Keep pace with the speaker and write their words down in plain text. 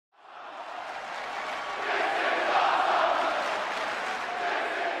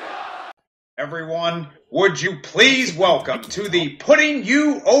Everyone, would you please welcome to the Putting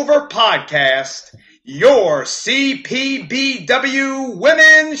You Over podcast, your CPBW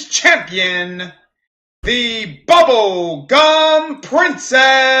Women's Champion, the Bubblegum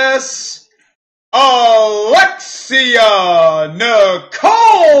Princess, Alexia Nicole.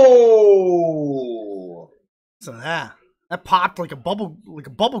 So that popped like a bubble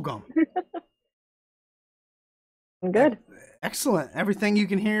gum. I'm good. Excellent. Everything you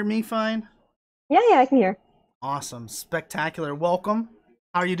can hear me fine? Yeah, I can hear. Awesome. Spectacular. Welcome.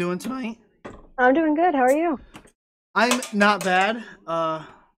 How are you doing tonight? I'm doing good. How are you? I'm not bad. I'm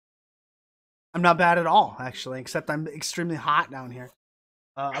not bad at all, actually, except I'm extremely hot down here.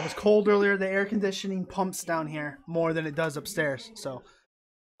 I was cold earlier. The air conditioning pumps down here more than it does upstairs. So,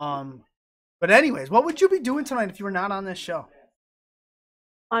 but anyways, what would you be doing tonight if you were not on this show?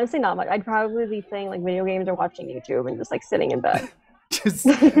 Honestly, not much. I'd probably be playing like video games or watching YouTube and just like sitting in bed. Just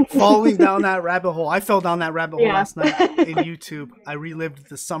falling down that rabbit hole. I fell down that rabbit hole last night in YouTube. I relived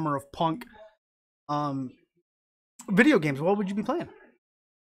the summer of punk. Video games. What would you be playing?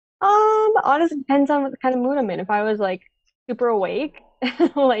 Honestly, depends on what kind of mood I'm in. If I was like super awake,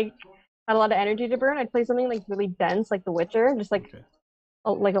 like had a lot of energy to burn, I'd play something like really dense, like The Witcher, just like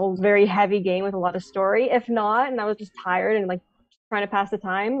a very heavy game with a lot of story. If not, and I was just tired and like trying to pass the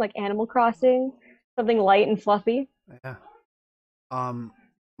time, like Animal Crossing, something light and fluffy. Yeah.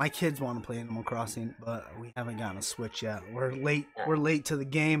 My kids want to play Animal Crossing, but we haven't gotten a Switch yet. We're late. We're late to the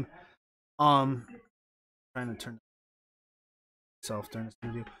game. Trying to turn myself during this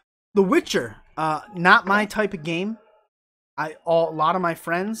interview. The Witcher, not my type of game. A lot of my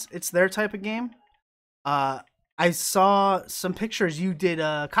friends, it's their type of game. I saw some pictures. You did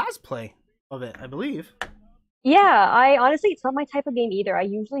a cosplay of it, I believe. Yeah, I honestly, it's not my type of game either. I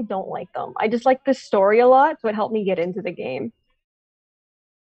usually don't like them. I just like the story a lot, so it helped me get into the game.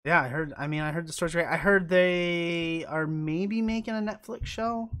 Yeah, I heard the story's great. I heard they are maybe making a Netflix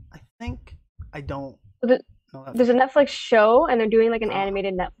show, I think. I don't know that. There's a Netflix show, and they're doing like an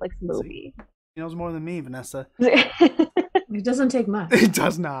animated Netflix movie. She knows more than me, Vanessa. It doesn't take much. It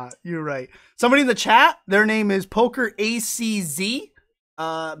does not. You're right. Somebody in the chat, their name is PokerACZ.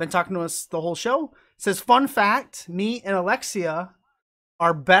 Been talking to us the whole show. Says, fun fact, me and Alexia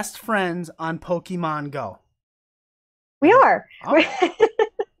are best friends on Pokemon Go. We are. Oh,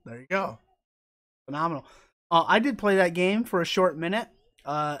 there you go. Phenomenal. I did play that game for a short minute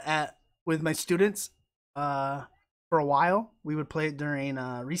with my students for a while. We would play it during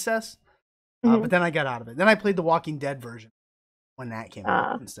recess, but then I got out of it. Then I played the Walking Dead version when that came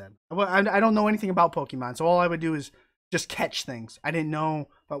out instead. I don't know anything about Pokemon, so all I would do is just catch things. I didn't know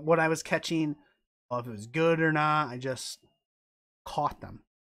about what I was catching, if it was good or not. I just caught them.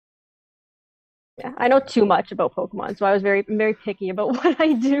 Yeah, I know too much about Pokemon, so I was very, very picky about what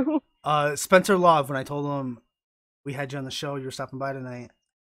I do. Spencer Love, when I told him we had you on the show, you were stopping by tonight,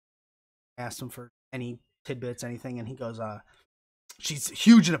 I asked him for any tidbits, anything, and he goes, she's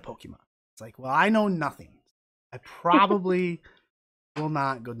huge into Pokemon. It's like, well, I know nothing. I probably will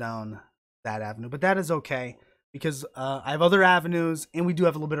not go down that avenue, but that is okay. Because I have other avenues, and we do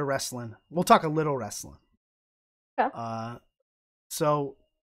have a little bit of wrestling. We'll talk a little wrestling. Yeah. So,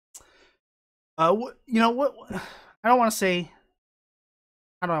 you know what? I don't want to say.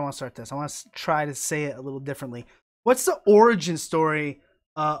 How do I want to start this? I want to try to say it a little differently. What's the origin story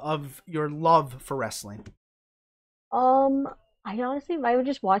of your love for wrestling? I would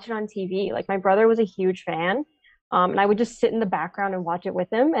just watch it on TV. Like my brother was a huge fan. And I would just sit in the background and watch it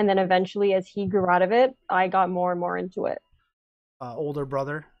with him. And then eventually, as he grew out of it, I got more and more into it. Older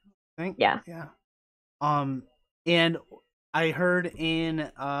brother, I think. Yeah. Yeah. And I heard in,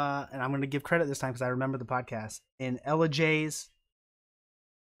 and I'm going to give credit this time because I remember the podcast, in Ella J's,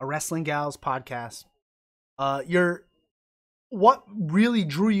 a Wrestling Gals podcast. What really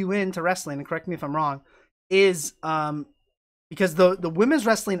drew you into wrestling, and correct me if I'm wrong, is because the women's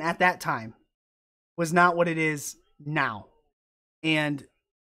wrestling at that time was not what it is now, and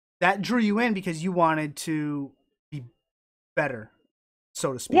that drew you in because you wanted to be better,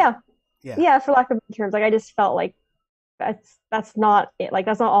 so to speak. Yeah, for lack of better terms. Like I just felt like that's not it. Like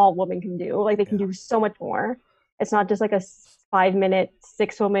that's not all women can do. Like they can do so much more. It's not just like a 5-minute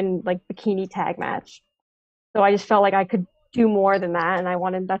 6-woman like bikini tag match. So I just felt like I could do more than that,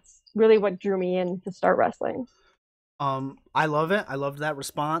 and that's really what drew me in to start wrestling. I love it. I love that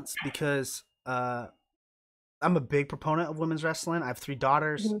response because I'm a big proponent of women's wrestling. I have 3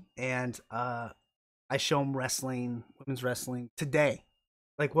 daughters, and I show them women's wrestling today,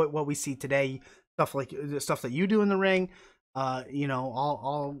 like what we see today, stuff like the stuff that you do in the ring,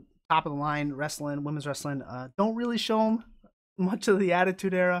 all top of the line wrestling, women's wrestling. Don't really show them much of the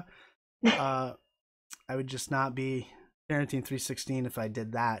Attitude Era. I would just not be parenting 316 if I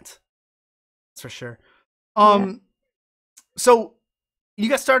did that. That's for sure. So you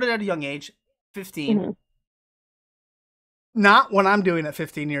got started at a young age, 15. Mm-hmm. Not what I'm doing at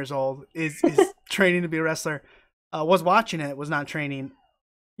 15 years old is training to be a wrestler. Was watching it, was not training.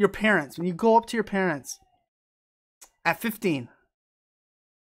 Your parents, when you go up to your parents at 15,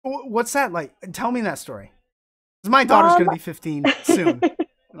 what's that like? Tell me that story. 'Cause my daughter's going to be 15 soon,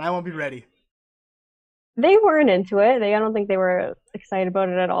 and I won't be ready. They weren't into it. I don't think they were excited about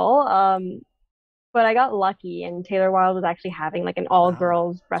it at all. But I got lucky, and Taylor Wilde was actually having like an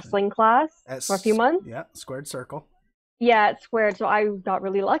all-girls wrestling class for a few months. Yeah, squared circle. Yeah, it's squared. So I got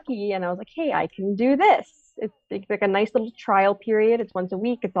really lucky, and I was like, hey, I can do this. It's like a nice little trial period. It's once a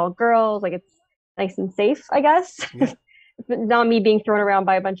week. It's all girls. Like it's nice and safe, I guess. Yeah. It's not me being thrown around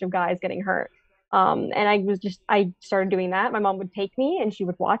by a bunch of guys getting hurt. And I started doing that. My mom would take me, and she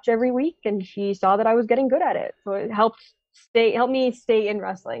would watch every week, and she saw that I was getting good at it. So it helped me stay in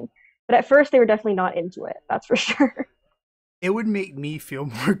wrestling. But at first, they were definitely not into it. That's for sure. It would make me feel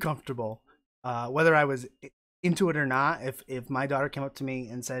more comfortable, whether I was into it or not. If my daughter came up to me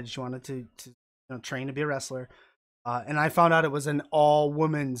and said she wanted to train to be a wrestler, and I found out it was an all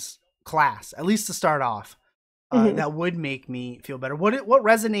women's class, at least to start off, that would make me feel better. What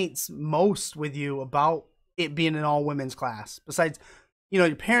resonates most with you about it being an all women's class? Besides,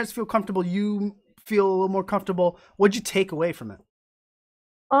 your parents feel comfortable, you feel a little more comfortable. What'd you take away from it?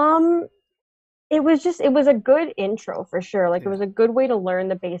 It was a good intro for sure. Like it was a good way to learn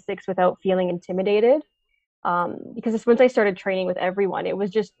the basics without feeling intimidated. Because once I started training with everyone, it was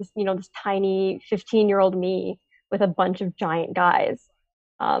just this, this tiny 15-year-old me with a bunch of giant guys.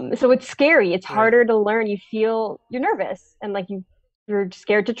 So it's scary. It's harder to learn. You're nervous and like you're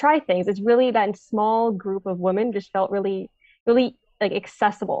scared to try things. It's really that small group of women just felt really, really like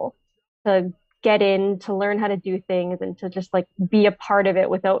accessible to get in, to learn how to do things and to just like be a part of it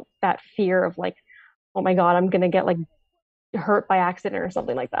without that fear of like, oh my God, I'm gonna get like hurt by accident or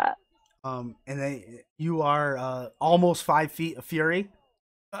something like that. And you are almost 5 feet of fury,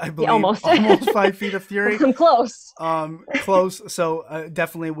 I believe. Yeah, almost 5 feet of fury. I'm close. Close. So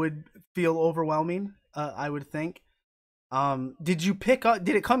definitely would feel overwhelming. I would think. Did you pick up?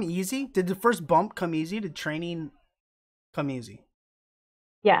 Did it come easy? Did the first bump come easy? Did training come easy?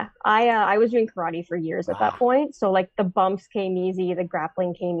 Yeah, I was doing karate for years at that point. So like the bumps came easy, the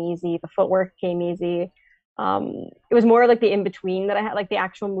grappling came easy, the footwork came easy. It was more like the in between that I had, like the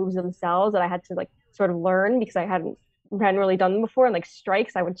actual moves themselves that I had to like sort of learn because I hadn't really done them before. And like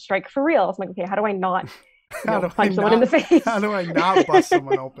strikes, I would strike for real. So I'm like, okay, how do I not punch someone in the face? How do I not bust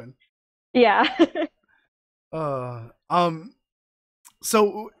someone open? Yeah.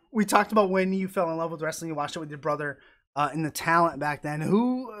 So we talked about when you fell in love with wrestling. You watched it with your brother, and the talent back then.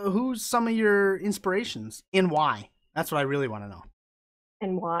 Who's some of your inspirations and why? That's what I really want to know.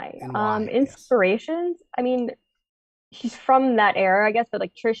 And why? Yes. Inspirations? I mean, she's from that era, I guess, but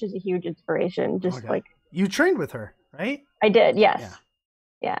like Trish is a huge inspiration. Just like you trained with her, right? I did, yes.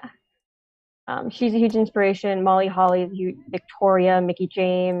 Yeah. She's a huge inspiration. Molly Holly is huge. Victoria, Mickey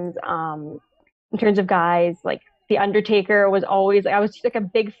James. In terms of guys, like The Undertaker was always, I was just like a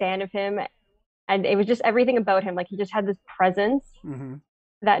big fan of him. And it was just everything about him. Like he just had this presence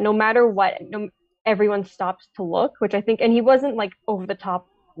that no matter what, everyone stops to look, which I think, and he wasn't like over the top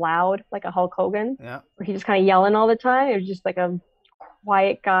loud like a Hulk Hogan, where he just kind of yelling all the time. It was just like a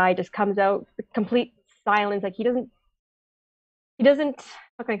quiet guy, just comes out with complete silence. Like he doesn't,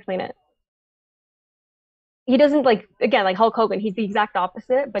 how can I explain it? He doesn't like, again, like Hulk Hogan, he's the exact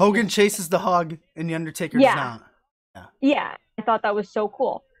opposite. But Hogan chases the hug and The Undertaker does not. Yeah, I thought that was so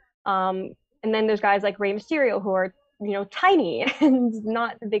cool. And then there's guys like Rey Mysterio who are, tiny and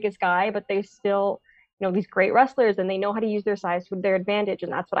not the biggest guy, but they still, these great wrestlers and they know how to use their size to their advantage.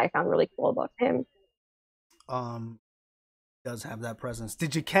 And that's what I found really cool about him. Does have that presence.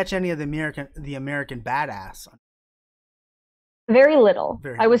 Did you catch any of the American Badass? Very little.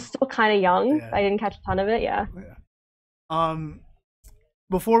 I was still kind of young. Yeah. I didn't catch a ton of it. Yeah.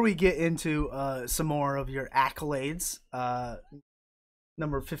 Before we get into some more of your accolades,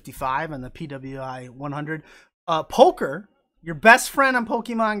 number 55 on the PWI 100, Poker, your best friend on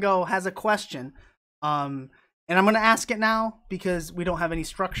Pokemon Go, has a question. And I'm going to ask it now because we don't have any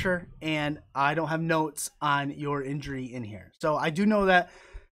structure and I don't have notes on your injury in here. So I do know that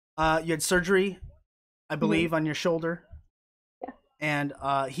you had surgery, I believe, on your shoulder. Yeah. And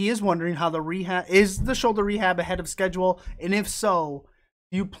he is wondering how is the shoulder rehab ahead of schedule? And if so,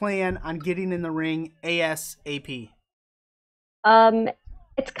 do you plan on getting in the ring ASAP?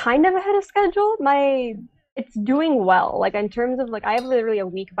 It's kind of ahead of schedule. My it's doing well. Like in terms of like I have literally a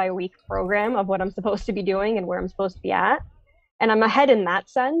week by week program of what I'm supposed to be doing and where I'm supposed to be at. And I'm ahead in that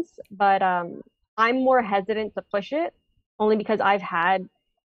sense, but I'm more hesitant to push it only because I've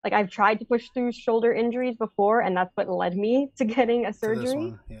tried to push through shoulder injuries before and that's what led me to getting a To this surgery.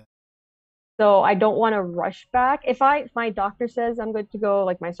 one, yeah. So I don't want to rush back. If my doctor says I'm good to go,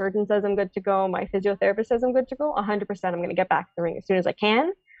 like my surgeon says I'm good to go, my physiotherapist says I'm good to go, 100% I'm going to get back to the ring as soon as I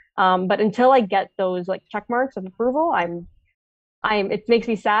can. But until I get those like check marks of approval, it makes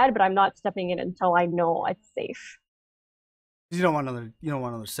me sad, but I'm not stepping in until I know it's safe. You don't want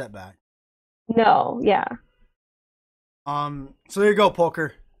another setback. No, yeah. So there you go,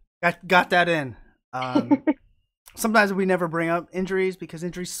 poker. Got that in. Sometimes we never bring up injuries because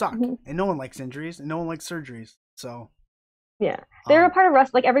injuries suck, and no one likes injuries, and no one likes surgeries. So yeah, they're a part of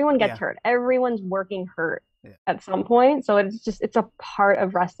wrestling. Like everyone gets hurt. Everyone's working hurt at some point, so it's a part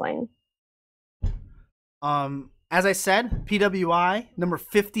of wrestling. As I said, PWI number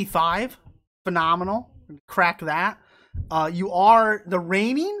 55, phenomenal. Crack that. You are the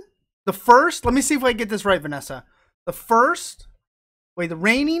first. Let me see if I get this right, Vanessa. The first, and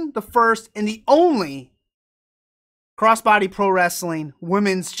the only crossbody pro wrestling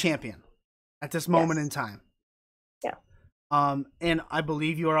women's champion at this moment in time. Yeah. And I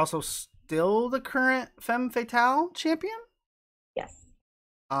believe you are also still the current Femme Fatale champion. Yes.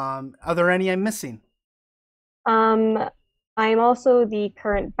 Are there any I'm missing? I'm also the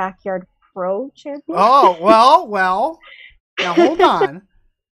current Backyard Pro champion. Oh, well. Now hold on.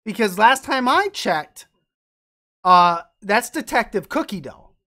 Because last time I checked, that's Detective Cookie Dough.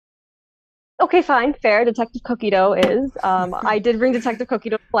 Okay, fine, fair. Detective Cookie Dough is. I did bring Detective Cookie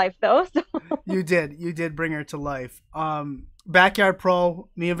Dough to life, though. So. You did bring her to life. Backyard Pro,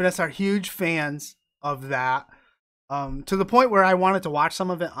 me and Vanessa are huge fans of that. To the point where I wanted to watch some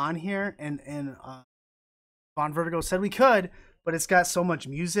of it on here, and Von Vertigo said we could, but it's got so much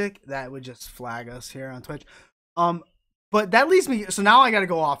music that it would just flag us here on Twitch. But that leads me. So now I got to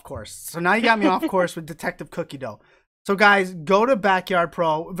go off course. So now you got me off course with Detective Cookie Dough. So guys, go to Backyard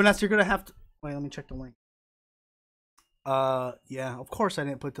Pro. Vanessa, you're gonna have to wait. Let me check the link. Yeah, of course I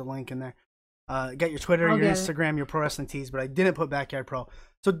didn't put the link in there. Got your Twitter, your Instagram, your Pro Wrestling Tees, but I didn't put Backyard Pro.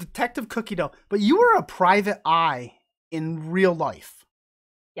 So Detective Cookie Dough. But you were a private eye in real life.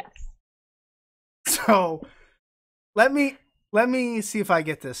 Yes. So let me see if I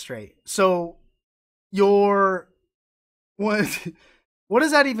get this straight. So what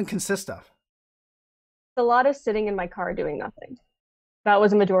does that even consist of? A lot of sitting in my car doing nothing. That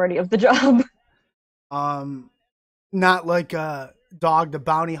was a majority of the job. Not like Dog the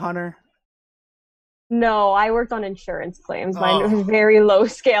Bounty Hunter. No, I worked on insurance claims. Mine was very low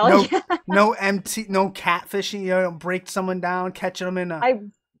scale. No catfishing. You don't break someone down, catching them in a.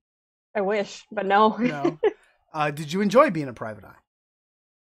 I wish, but no. No. Did you enjoy being a private eye?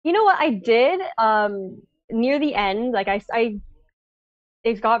 You know what I did? Near the end, like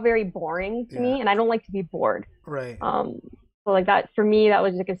it got very boring to me, and I don't like to be bored. Right. So like that for me, that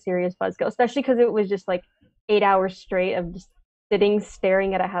was like a serious buzzkill, especially because it was just like 8 hours straight of just sitting,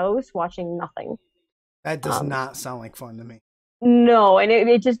 staring at a house, watching nothing. That does not sound like fun to me. No, and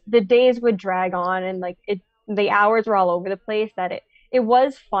it just the days would drag on, and like the hours were all over the place. That it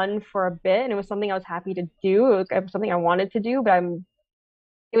was fun for a bit, and it was something I was happy to do. It was something I wanted to do, but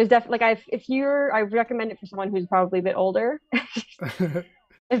it was definitely like I recommend it for someone who's probably a bit older.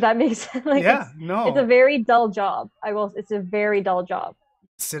 If that makes sense. Like, yeah, no. It's a very dull job. It's a very dull job.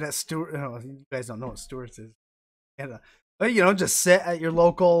 Sit at Stewart. Oh, you guys don't know what Stewart's is. But just sit at your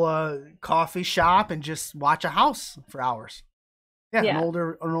local coffee shop and just watch a house for hours. Yeah.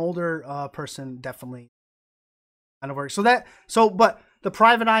 An older person definitely kind of works. But the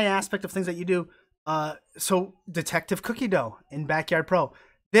private eye aspect of things that you do. So Detective Cookie Dough in Backyard Pro.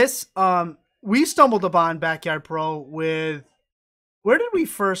 This we stumbled upon Backyard Pro with. Where did we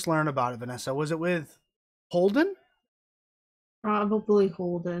first learn about it, Vanessa? Was it with Holden? Probably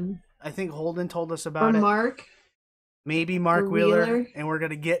Holden. I think Holden told us about it. Or Mark. Maybe Mark Wheeler, and we're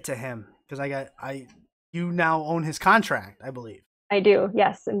gonna get to him because you now own his contract, I believe. I do,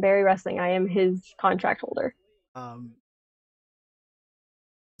 yes. In Barry Wrestling, I am his contract holder. So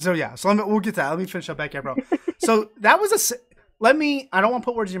we'll get to that. Let me finish up Backyard Pro. So that was I don't want to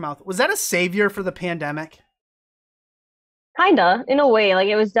put words in your mouth. Was that a savior for the pandemic? Kinda, in a way. Like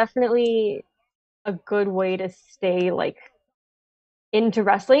it was definitely a good way to stay like into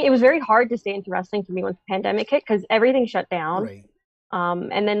wrestling. It was very hard to stay into wrestling for me once the pandemic hit because everything shut down. Right.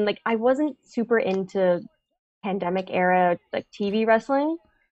 And then like I wasn't super into pandemic era like TV wrestling.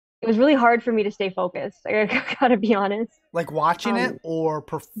 It was really hard for me to stay focused. I gotta be honest. Like watching it or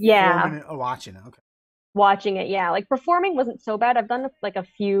performing yeah. it or watching it. Okay. watching it. Yeah, like performing wasn't so bad. I've done like a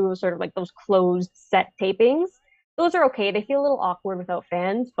few sort of like those closed set tapings. Those are okay. They feel a little awkward without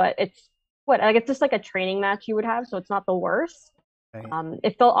fans, but it's what like it's just like a training match you would have, so it's not the worst. Right.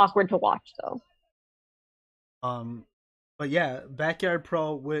 It felt awkward to watch though. Um, but yeah, Backyard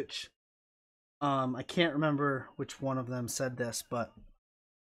Pro, which I can't remember which one of them said this, but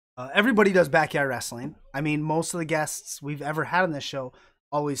everybody does backyard wrestling. I mean, most of the guests we've ever had on this show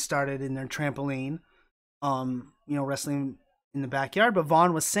always started in their trampoline, wrestling in the backyard. But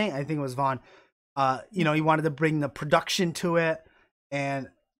Vaughn was saying, I think it was Vaughn, he wanted to bring the production to it and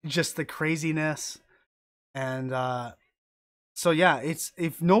just the craziness. And so yeah, it's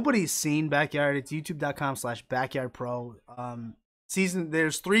if nobody's seen Backyard, it's youtube.com/backyardpro.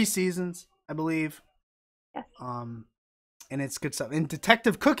 There's 3 seasons, I believe. Yes. And it's good stuff. And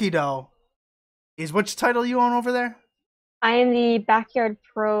Detective Cookie Dough is which title you own over there? I am the Backyard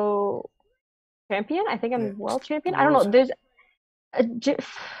Pro champion. I think I'm world champion. I don't know.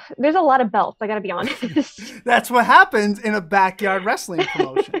 There's a lot of belts. I gotta be honest. That's what happens in a backyard wrestling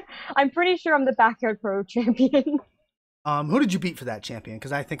promotion. I'm pretty sure I'm the Backyard Pro champion. Who did you beat for that champion?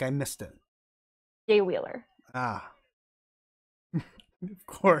 Because I think I missed it. Jay Wheeler. Ah, of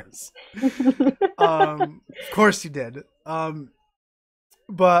course. Of course you did.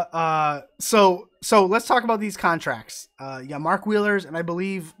 But so let's talk about these contracts. Yeah, Mark Wheeler's and I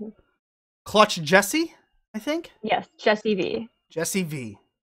believe Clutch Jesse, I think. Yes, Jesse V. Jesse V.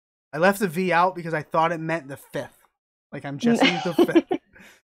 I left the V out because I thought it meant the 5th. Like I'm Jesse the 5th.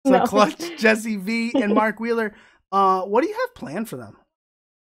 So no. Clutch, Jesse V, and Mark Wheeler. What do you have planned for them?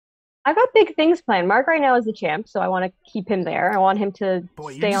 I've got big things planned. Mark right now is the champ, so I want to keep him there. I want him to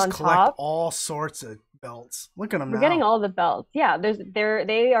stay on top. All sorts of belts. Look at them. We're getting all the belts. Yeah,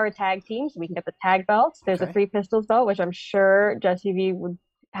 they are a tag team, so we can get the tag belts. There's a 3 Pistols belt, which I'm sure Jesse V would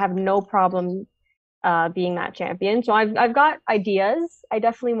have no problem being that champion. So I've got ideas. I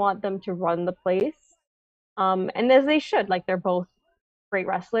definitely want them to run the place, and as they should. Like they're both great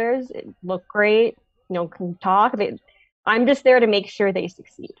wrestlers, look great, can talk. I'm just there to make sure they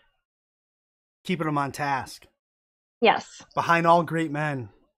succeed. Keeping them on task. Yes. Behind all great men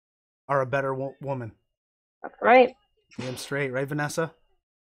are a better woman. That's right. Damn straight, right, Vanessa?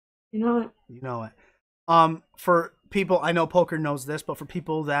 You know it. You know it. For people, I know Poker knows this, but for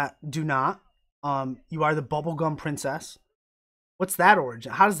people that do not, you are the Bubblegum Princess. What's that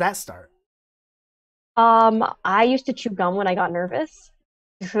origin? How does that start? I used to chew gum when I got nervous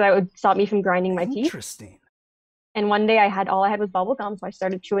because that would stop me from grinding my teeth. Interesting. And one day all I had was bubble gum, so I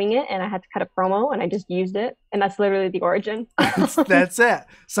started chewing it, and I had to cut a promo, and I just used it, and that's literally the origin. That's it.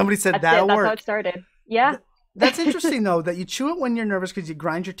 Somebody said that'll work. That's how it started. Yeah. That's interesting though that you chew it when you're nervous because you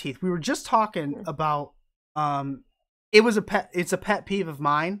grind your teeth. We were just talking about it's a pet peeve of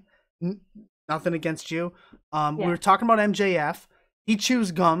mine. Nothing against you. We were talking about MJF. He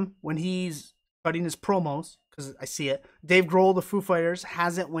chews gum when he's cutting his promos because I see it. Dave Grohl, the Foo Fighters,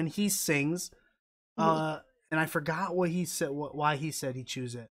 has it when he sings. And I forgot what he said. Why he said he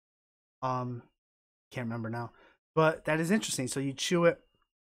chews it. Can't remember now. But that is interesting. So you chew it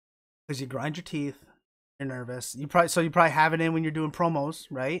because you grind your teeth. You're nervous. You probably have it in when you're doing promos,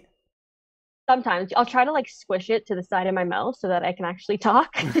 right? Sometimes I'll try to like squish it to the side of my mouth so that I can actually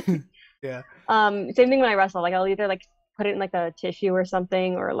talk. Yeah. Same thing when I wrestle. Like I'll either like put it in like a tissue or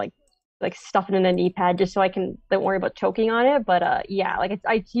something, or like stuff it in a knee pad just so I don't worry about choking on it. But yeah, like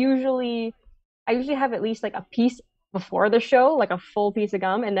I usually have at least like a piece before the show, like a full piece of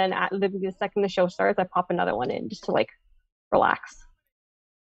gum, and then the second the show starts, I pop another one in just to like relax.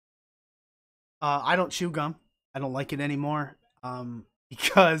 I don't chew gum. I don't like it anymore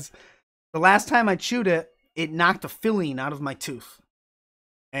because the last time I chewed it, it knocked a filling out of my tooth.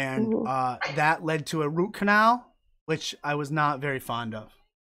 And that led to a root canal, which I was not very fond of.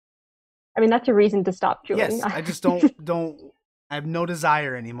 I mean, that's a reason to stop chewing. Yes, I just don't I have no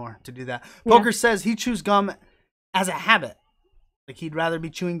desire anymore to do that. Poker says he chews gum as a habit. Like he'd rather be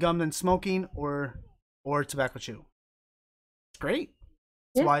chewing gum than smoking or tobacco chew. It's great.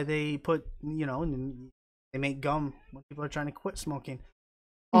 That's why they put, they make gum when people are trying to quit smoking.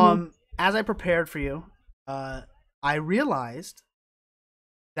 As I prepared for you, I realized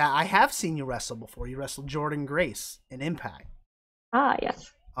that I have seen you wrestle before. You wrestled Jordan Grace in Impact. Ah,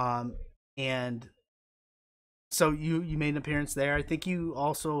 yes. And so you made an appearance there. I think you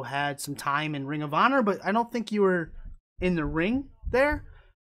also had some time in Ring of Honor, but I don't think you were in the ring there.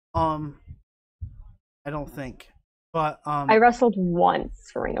 I don't think. But I wrestled once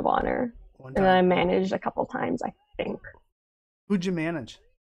for Ring of Honor, and then I managed a couple times, I think. Who'd you manage?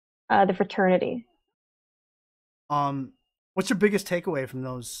 The Fraternity. What's your biggest takeaway from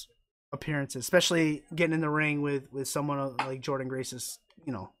those appearances, especially getting in the ring with someone like Jordan Grace's,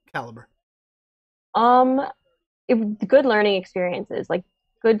 caliber? Good learning experiences, like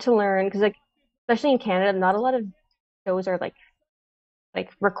good to learn because like especially in Canada, not a lot of shows are like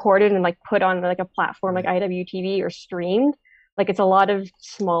recorded and like put on like a platform like Right. IWTV or streamed. Like it's a lot of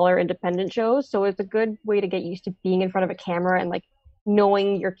smaller independent shows, so it's a good way to get used to being in front of a camera and like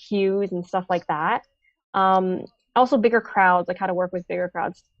knowing your cues and stuff like that. Um, Also bigger crowds, like how to work with bigger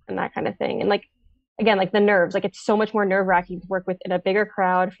crowds and that kind of thing. And like again, like the nerves, like it's so much more nerve-wracking to work with in a bigger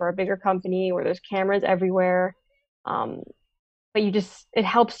crowd for a bigger company where there's cameras everywhere. Um, but it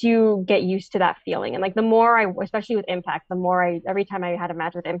helps you get used to that feeling. And like the more especially with Impact, every time I had a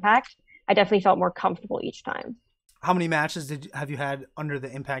match with Impact, I definitely felt more comfortable each time. How many matches have you had under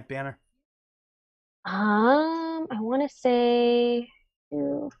the Impact banner? I want to say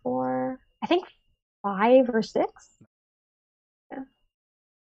two, four, I think 5 or 6. Yeah.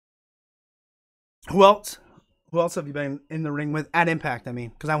 Who else? Who else have you been in the ring with at Impact? I mean,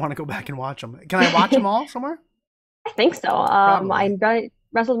 because I want to go back and watch them. Can I watch them all somewhere? I think so. Probably.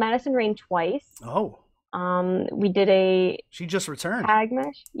 Wrestled Madison Rain twice. Oh, We did a she just returned. tag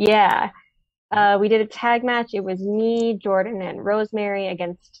match. Yeah. We did a tag match. It was me, Jordan, and Rosemary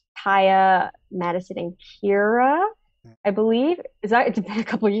against Taya, Madison, and Kira, I believe. It's been a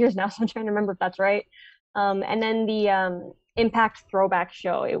couple of years now, so I'm trying to remember if that's right. And then the Impact throwback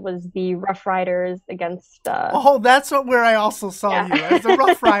show. It was the Rough Riders against Oh, that's where I also saw you as the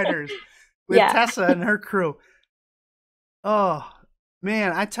Rough Riders with Yeah. Tessa and her crew. Oh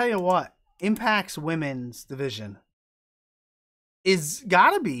man, I tell you what, Impact's women's division is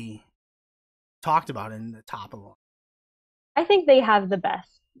gotta be talked about in the top of the line. I think they have the best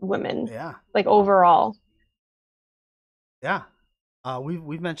women, Yeah, like overall. yeah.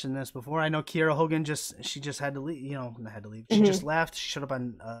 We've mentioned this before. I know Kiera Hogan she just had to leave. Had to leave. She Mhm. just left. She showed up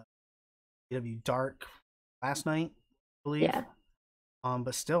on AW Dark last night, I believe. Yeah.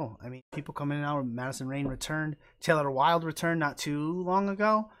 But still, I mean, people coming in and out. Madison Rain returned. Taylor Wilde returned not too long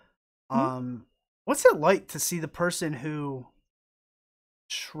ago. What's it like to see the person who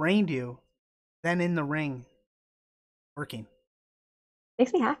trained you then in the ring working?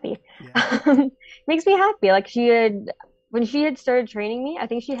 Makes me happy. Yeah. Makes me happy. Like when she had started training me, I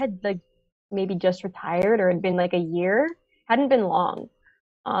think she had like maybe just retired or had been like a year, hadn't been long.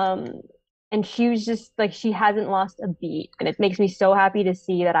 Um, and she was just like she hasn't lost a beat, and it makes me so happy to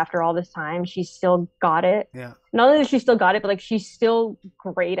see that after all this time, she's still got it. Yeah. Not only that she still got it, but like she's still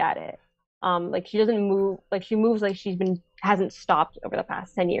great at it. Like she doesn't move, like she moves like hasn't stopped over the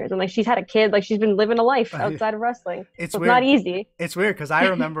past 10 years, and like she's had a kid, like she's been living a life outside of wrestling. It's so it's weird. not easy. It's weird because I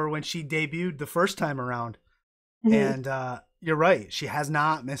remember when she debuted the first time around, and you're right, she has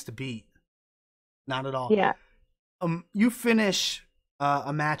not missed a beat, not at all. Yeah. You finish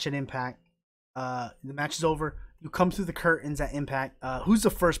a match at Impact. The match is over. You come through the curtains at Impact. Who's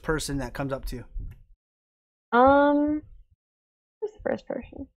the first person that comes up to you? Who's the first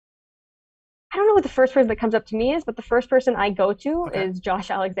person? I don't know what the first person that comes up to me is, but the first person I go to is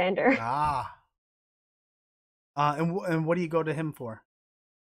Josh Alexander. Ah. And what do you go to him for?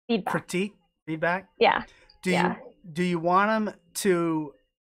 Feedback. Feedback? Yeah. Do you want him to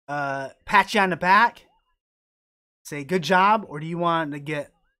pat you on the back, say good job, or do you want to get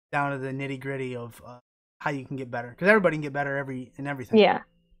down to the nitty gritty of how you can get better? Because everybody can get better in everything. Yeah.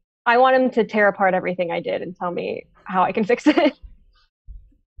 I want him to tear apart everything I did and tell me how I can fix it.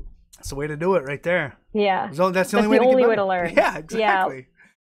 That's the way to do it right there. Yeah. That's the only way to learn. Yeah, exactly. Yeah.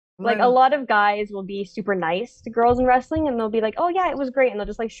 Like a lot of guys will be super nice to girls in wrestling and they'll be like, oh yeah, it was great. And they'll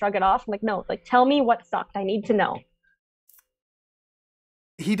just like shrug it off. I'm like, no, like tell me what sucked. I need to know.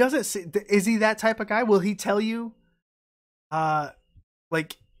 He doesn't say, is he that type of guy? Will he tell you, will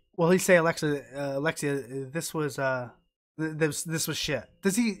he say, Alexia, this was shit?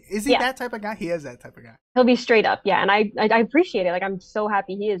 Is he that type of guy? He is that type of guy. He'll be straight up. Yeah. And I appreciate it. Like, I'm so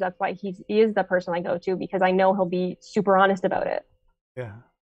happy he is. That's why he is the person I go to, because I know he'll be super honest about it. Yeah.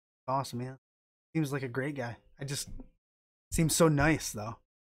 Awesome, man. Seems like a great guy. Seems so nice though.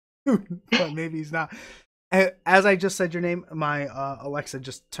 But maybe he's not. As I just said your name, my Alexa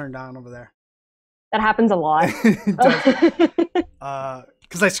just turned on over there. That happens a lot.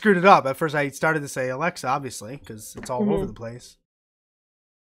 Because I screwed it up. At first I started to say Alexa, obviously, because it's all over the place.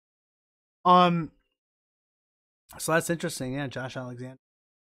 So that's interesting. Yeah, Josh Alexander.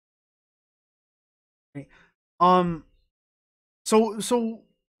 So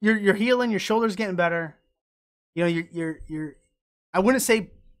you're healing, your shoulder's getting better. You know, you're I wouldn't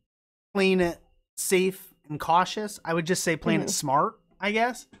say playing it safe and cautious. I would just say playing it smart, I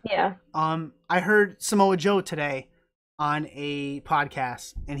guess. Yeah. I heard Samoa Joe today on a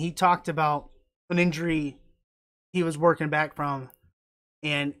podcast, and he talked about an injury he was working back from,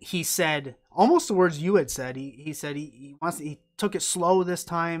 and he said almost the words you had said. He said he took it slow this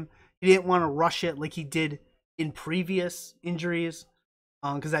time. He didn't want to rush it like he did in previous injuries,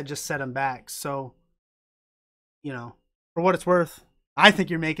 because that just set him back. So, you know, for what it's worth, I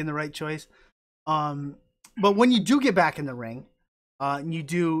think you're making the right choice. But when you do get back in the ring, and you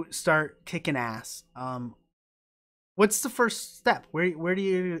do start kicking ass, what's the first step? Where are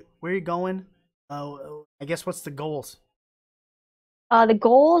you going? I guess what's the goals? The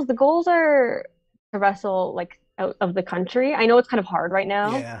goals are to wrestle like out of the country. I know it's kind of hard right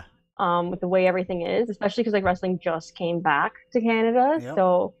now. Yeah. With the way everything is, especially because like wrestling just came back to Canada, Yep.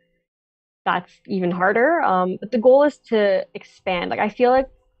 so that's even harder. But the goal is to expand. Like I feel like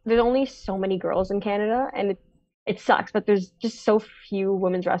there's only so many girls in Canada, and it sucks, but there's just so few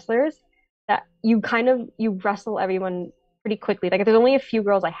women's wrestlers that you wrestle everyone pretty quickly. Like there's only a few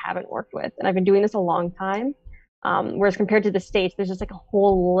girls I haven't worked with, and I've been doing this a long time. Whereas compared to the States, there's just like a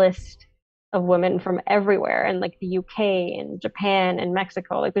whole list of women from everywhere, and like the UK and Japan and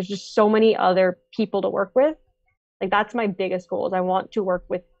Mexico. Like there's just so many other people to work with. Like that's my biggest goal is I want to work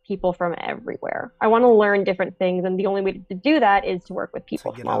with people from everywhere. I want to learn different things, and the only way to do that is to work with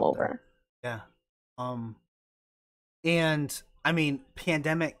people from all over. Yeah. And I mean,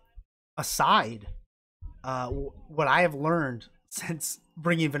 pandemic aside, what I have learned since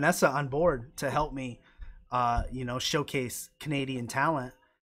bringing Vanessa on board to help me, showcase Canadian talent,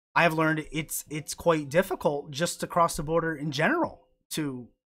 I have learned it's quite difficult just to cross the border in general to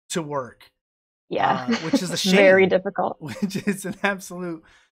work. Yeah, which is a shame. Very difficult. Which is an absolute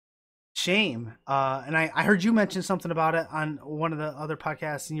shame. And I heard you mention something about it on one of the other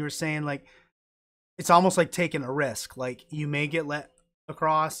podcasts, and you were saying like it's almost like taking a risk. Like you may get let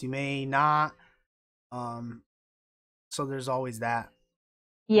across, you may not. So there's always that.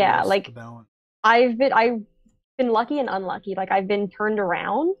 Yeah, like I've been lucky and unlucky. Like I've been turned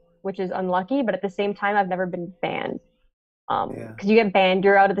around, which is unlucky, but at the same time I've never been banned. Because you get banned,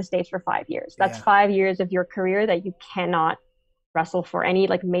 you're out of the States for 5 years. That's 5 years of your career that you cannot wrestle for any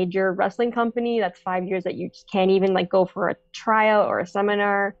like major wrestling company. That's 5 years that you just can't even like go for a tryout or a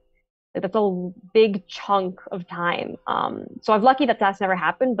seminar. Like that's a big chunk of time. So I'm lucky that that's never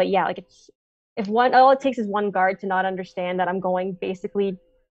happened. But yeah, like all it takes is one guard to not understand that I'm going basically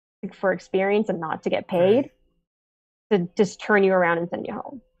for experience and not to get paid, to just turn you around and send you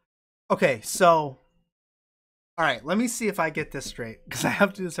home. Okay, so all right, let me see if I get this straight, because I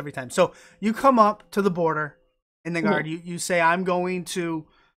have to do this every time. So you come up to the border in the guard, you say I'm going to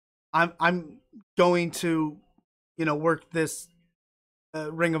work this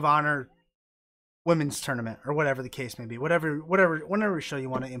Ring of Honor women's tournament or whatever the case may be, whatever show you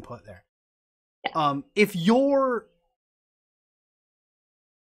want to input there. If you're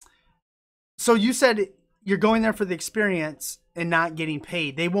so you said you're going there for the experience and not getting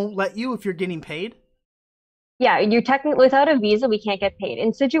paid, they won't let you if you're getting paid? Yeah, you're technically without a visa, we can't get paid.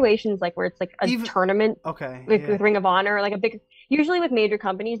 In situations like where it's like a tournament, with Ring of Honor, like usually with major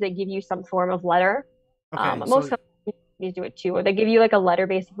companies, they give you some form of letter. Most companies do it too, or they give you like a letter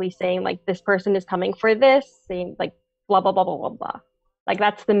basically saying like this person is coming for this, saying like blah blah blah blah blah blah. Like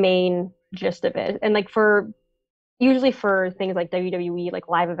that's the main gist of it. And like usually for things like WWE, like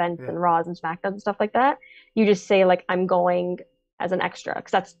live events and Raws and SmackDowns and stuff like that, you just say like I'm going as an extra,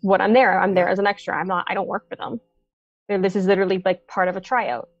 because that's what I'm there. I'm there as an extra. I don't work for them. And this is literally like part of a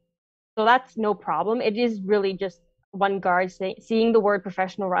tryout. So that's no problem. It is really just one guard seeing the word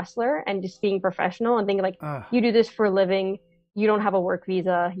professional wrestler and just being professional and thinking like, you do this for a living, you don't have a work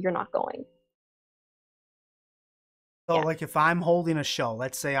visa, you're not going. So like if I'm holding a show,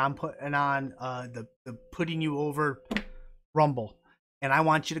 let's say I'm putting on the Putting You Over Rumble, and I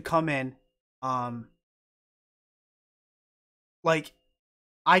want you to come in, like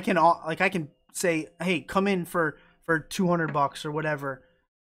I can say, hey, come in for $200 or whatever.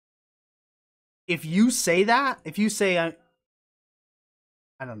 If you say I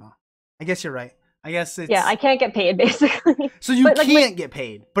don't know. I guess you're right. I guess it's I can't get paid basically. So you can't get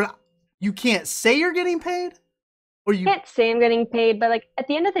paid, but you can't say you're getting paid, or you can't say I'm getting paid. But like at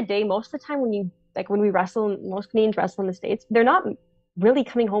the end of the day, most of the time when we wrestle, most Canadians wrestle in the States, they're not really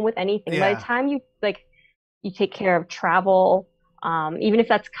coming home with anything. By the time you take care of travel. Even if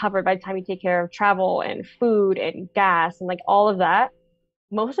that's covered, by the time you take care of travel and food and gas and like all of that,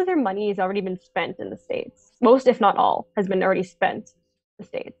 most of their money has already been spent in the States. Most, if not all, has been already spent in the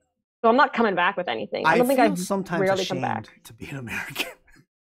States. So I'm not coming back with anything. I don't think I've sometimes rarely come back to be an American.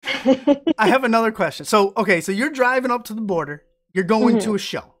 I have another question. So you're driving up to the border. You're going to a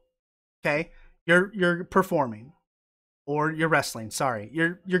show. Okay, you're performing. or you're wrestling. Sorry,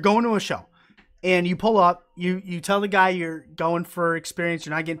 you're going to a show, and you pull up. You tell the guy you're going for experience.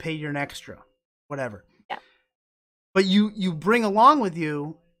 You're not getting paid. You're an extra, whatever. Yeah. But you bring along with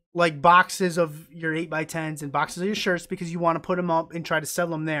you like boxes of your 8x10s and boxes of your shirts because you want to put them up and try to sell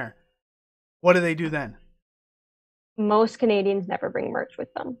them there. What do they do then? Most Canadians never bring merch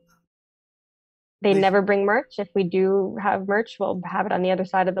with them. They never bring merch. If we do have merch, we'll have it on the other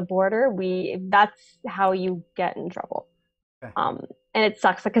side of the border. That's how you get in trouble. Okay. And it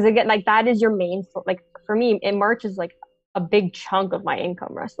sucks because again, like that is your main, like for me, merch is like a big chunk of my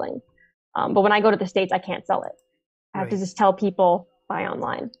income wrestling. But when I go to the States, I can't sell it. I have to just tell people buy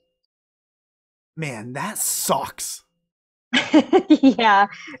online. Man, that sucks. Yeah,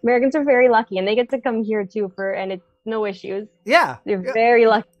 Americans are very lucky, and they get to come here too and it's no issues. Yeah, they're very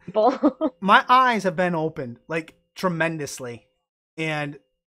lucky people. My eyes have been opened like tremendously, and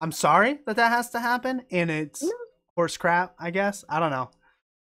I'm sorry that has to happen. And it's horse crap, I guess. I don't know.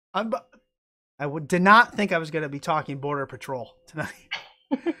 Did not think I was going to be talking Border Patrol tonight.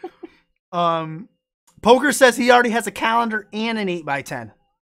 Poker says he already has a calendar and an 8x10.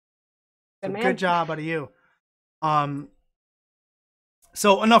 Good job out of you.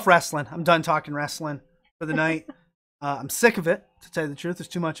 So enough wrestling. I'm done talking wrestling for the night. I'm sick of it, to tell you the truth. There's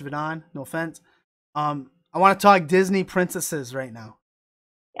too much of it on. No offense. I want to talk Disney princesses right now.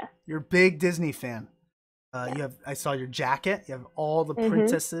 Yeah. You're a big Disney fan. I saw your jacket. You have all the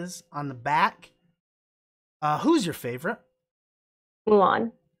princesses on the back. Who's your favorite?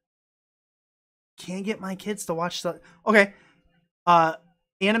 Mulan. Can't get my kids to watch the. Okay.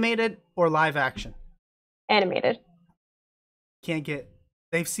 Animated or live action? Animated. Can't get.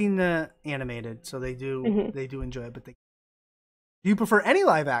 They've seen the animated, so they do. They do enjoy it. But do you prefer any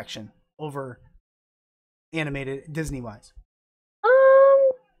live action over animated Disney wise? I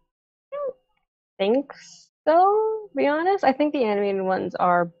don't think so. To be honest, I think the animated ones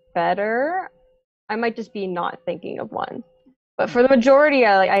are better. I might just be not thinking of one, but for the majority,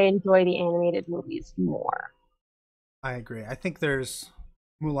 I enjoy the animated movies more. I agree. I think there's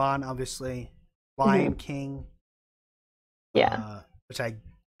Mulan, obviously, Lion King. Yeah. Which I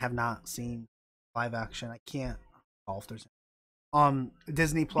have not seen live action. I can't recall if there's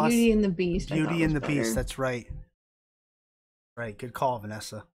Disney Plus. Beauty and the Beast. Beauty and the Beast, that's right. Right, good call,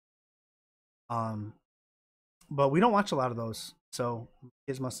 Vanessa. But we don't watch a lot of those, so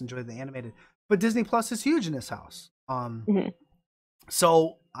kids must enjoy the animated. But Disney Plus is huge in this house.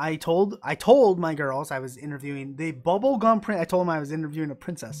 So I told my girls I was interviewing the Bubblegum Princess. I told them I was interviewing a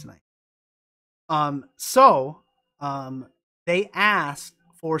princess tonight. They asked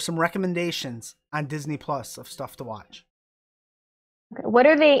for some recommendations on Disney Plus of stuff to watch. Okay. What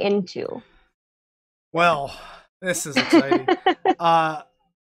are they into? Well, this is exciting.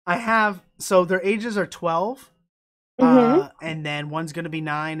 So their ages are 12. And then one's going to be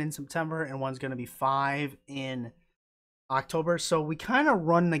 9 in September and one's going to be 5 in October. So we kind of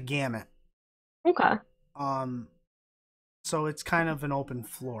run the gamut. Okay. So it's kind of an open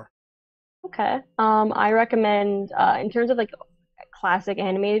floor. Okay. I recommend, in terms of like classic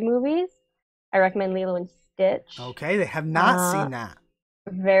animated movies, I recommend Lilo and Stitch. Okay, they have not seen that.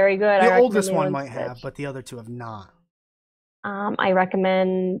 Very good. The oldest one might have, but the other two have not. I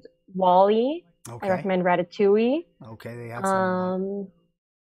recommend WALL-E. Okay. I recommend Ratatouille. Okay, they have some.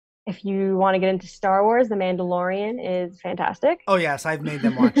 If you want to get into Star Wars, The Mandalorian is fantastic. Oh yes, I've made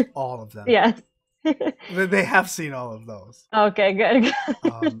them watch all of them. Yes. They have seen all of those. Okay, good.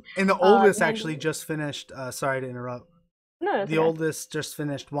 And the oldest actually just finished. Sorry to interrupt. No, the oldest just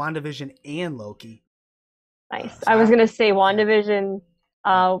finished WandaVision and Loki. Nice. I was gonna say WandaVision,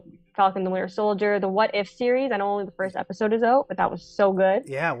 Falcon the Winter Soldier, the What If series. I know only the first episode is out, but that was so good.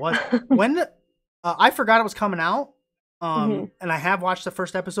 Yeah, it was. I forgot it was coming out. And I have watched the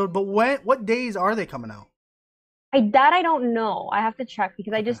first episode, but what days are they coming out? I don't know. I have to check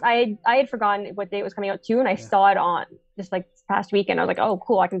because I had forgotten what day it was coming out too, and I saw it on just like this past weekend. I was like, oh,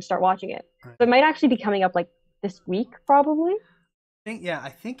 cool, I can start watching it. Right. So it might actually be coming up like this week, probably. I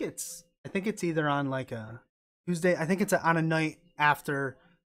think it's either on like a Tuesday. I think it's on a night after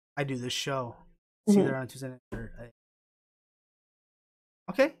I do this show. It's either on Tuesday or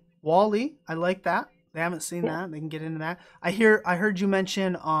okay. WALL-E, I like that. They haven't seen that. They can get into that. I heard you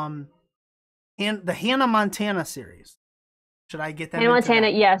mention the Hannah Montana series. Should I get them? Hannah Montana,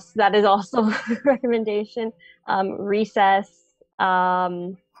 yes, that is also a recommendation. Recess.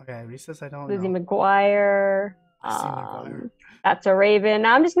 Okay, Recess. I don't know. Lizzie McGuire. That's a Raven.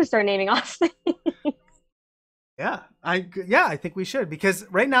 Now I'm just gonna start naming off things. Yeah, I think we should because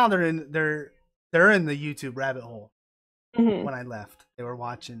right now they're in the YouTube rabbit hole. When I left, they were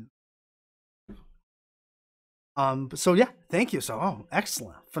watching. So yeah, thank you. So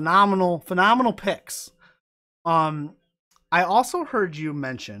excellent, phenomenal picks. I also heard you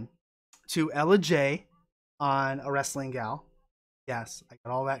mention to Ella J on A Wrestling Gal. Yes, I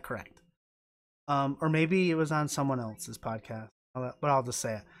got all that correct. Or maybe it was on someone else's podcast, but I'll just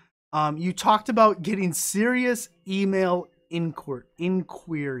say it. You talked about getting serious email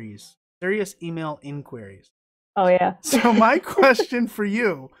inquiries. Serious email inquiries. Oh yeah. So my question for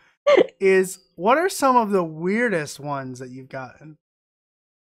you is, what are some of the weirdest ones that you've gotten?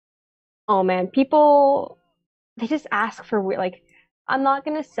 Oh man, people they just ask for like I'm not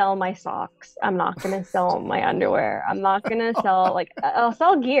gonna sell my socks. I'm not gonna sell my underwear. I'm not gonna sell like I'll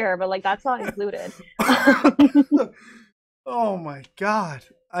sell gear, but like that's not included. Oh my god.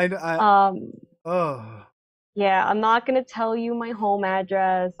 Oh. Yeah, I'm not gonna tell you my home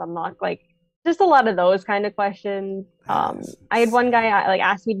address. I'm not like just a lot of those kind of questions. I had one guy like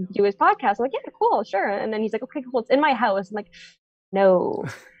asked me to do his podcast. I'm like, yeah, cool, sure. And then he's like, okay, cool, it's in my house. I'm like, no.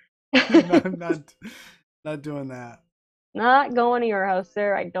 Not doing that. Not going to your house,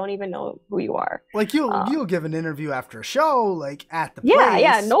 sir. I don't even know who you are. Like you'll give an interview after a show, like at the place.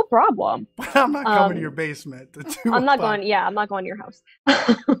 Yeah, no problem. But I'm not coming to your basement to do I'm not going to your house.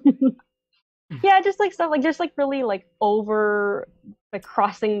 Yeah, just like stuff like just like really like over like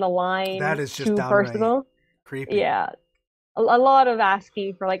crossing the line. That is just too personal. Creepy. Yeah. A lot of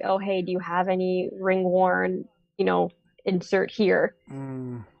asking for like, oh hey, do you have any ring worn, insert here.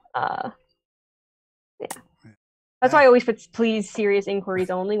 Yeah. That's why I always put please serious inquiries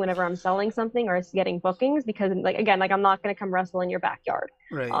only whenever I'm selling something or getting bookings, because like again, like I'm not gonna come wrestle in your backyard.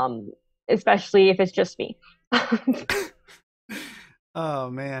 Right. Especially if it's just me. Oh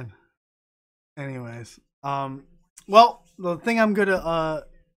man. Anyways. Well, the thing I'm gonna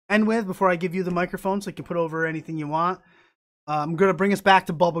end with before I give you the microphone so you can put over anything you want. I'm gonna bring us back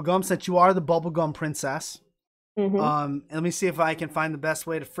to Bubblegum, since you are the Bubblegum Princess. Mm-hmm. And let me see if I can find the best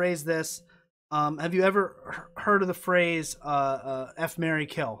way to phrase this. Have you ever heard of the phrase F, marry,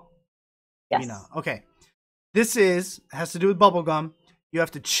 kill? Yes. Okay. This has to do with bubblegum. You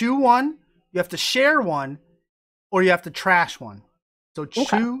have to chew one, you have to share one, or you have to trash one. So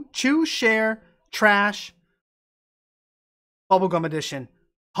chew, share, trash, bubblegum edition.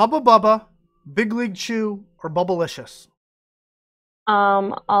 Hubba Bubba, Big League Chew, or Bubblicious?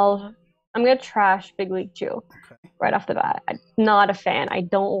 I'm gonna trash Big League Chew right off the bat. I'm not a fan. I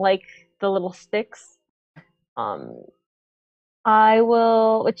don't like the little sticks. I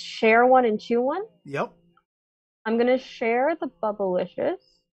will share one and chew one. Yep. I'm gonna share the Bubblicious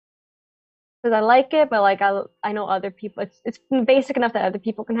because I like it, but like I know other people. It's basic enough that other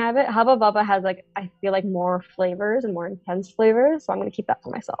people can have it. Hubba Bubba has like I feel like more flavors and more intense flavors, so I'm gonna keep that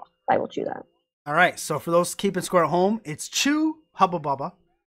for myself. I will chew that. All right. So for those keeping score at home, it's chew Hubba Bubba,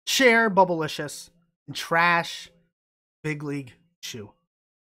 share Bubblicious, and trash Big League Chew.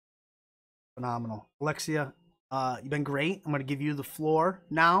 Phenomenal. Alexia, you've been great. I'm going to give you the floor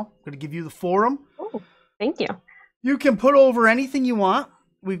now. I'm going to give you the forum. Oh, thank you. You can put over anything you want.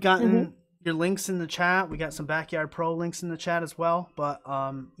 We've gotten your links in the chat. We got some Backyard Pro links in the chat as well. But,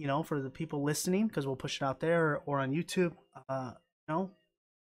 for the people listening, because we'll push it out there or on YouTube,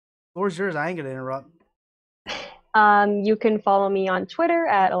 floor's yours. I ain't going to interrupt. You can follow me on Twitter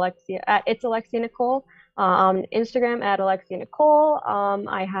at it's Alexia Nicole. On Instagram at Alexia Nicole.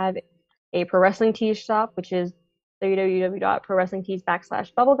 I have a Pro Wrestling Tees shop, which is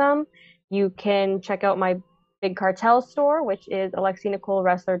www.prowrestlingtees.com/bubblegum. You can check out my Big Cartel store, which is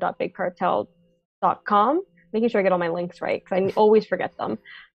alexianicolewrestler.bigcartel.com. Making sure I get all my links right because I always forget them.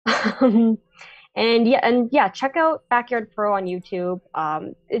 And check out Backyard Pro on YouTube.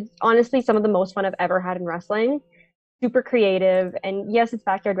 It's honestly some of the most fun I've ever had in wrestling. Super creative, and yes, it's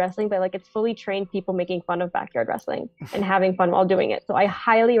backyard wrestling, but like it's fully trained people making fun of backyard wrestling and having fun while doing it. So I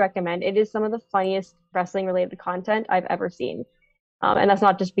highly recommend. It is some of the funniest wrestling related content I've ever seen, and that's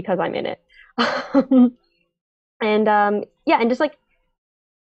not just because I'm in it. And just like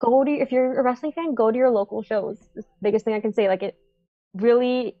if you're a wrestling fan, go to your local shows. It's the biggest thing I can say. Like it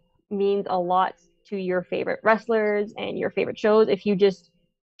really means a lot to your favorite wrestlers and your favorite shows if you just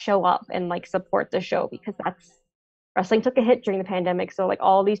show up and like support the show, because wrestling took a hit during the pandemic, so like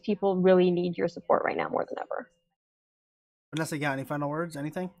all these people really need your support right now more than ever. Vanessa, you got any final words?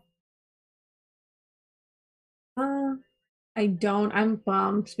 Anything? I don't. I'm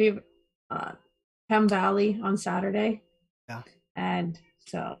bummed. We have Chem Valley on Saturday. Yeah. And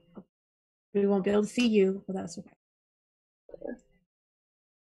so we won't be able to see you, but that's okay.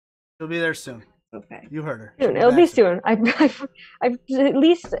 She'll be there soon. Okay. You heard her. Soon. It'll be soon. I've at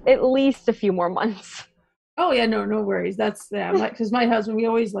least a few more months. Oh yeah, no worries. That's because my husband, we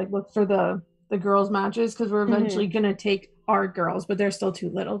always like look for the the girls' matches because we're eventually gonna take our girls, but they're still too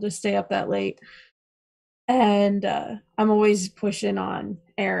little to stay up that late. And I'm always pushing on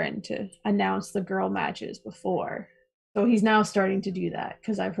Aaron to announce the girl matches before. So he's now starting to do that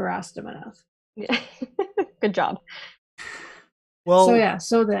because I've harassed him enough. Yeah. Good job. Well,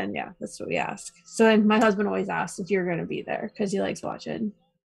 so then that's what we ask. So then my husband always asks if you're going to be there because he likes watching.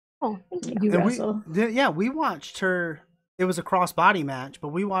 Oh, thank you. You wrestle. We watched her. It was a cross-body match, but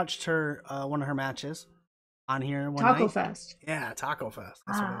we watched her one of her matches on here one Taco night. Fest. Yeah, Taco Fest.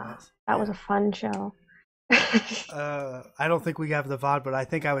 That's what it was. That was a fun show. I don't think we have the VOD, but I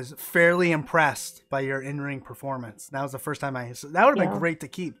think I was fairly impressed by your in-ring performance. That was the first time that would have been great to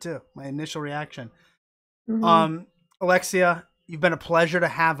keep too. My initial reaction. Alexia, you've been a pleasure to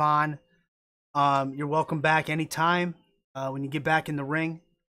have on. You're welcome back anytime when you get back in the ring,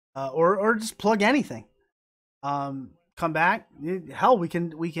 or just plug anything. Come back. Hell, we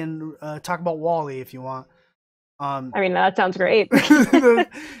can talk about Wally if you want. I mean, that sounds great.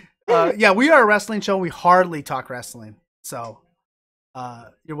 Yeah, we are a wrestling show. We hardly talk wrestling. So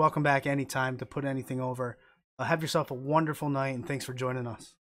you're welcome back anytime to put anything over. Have yourself a wonderful night, and thanks for joining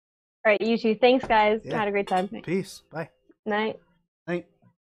us. All right, you too. Thanks, guys. Yeah. Had a great time. Peace. Bye. Night. Night.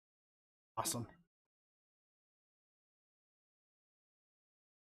 Awesome.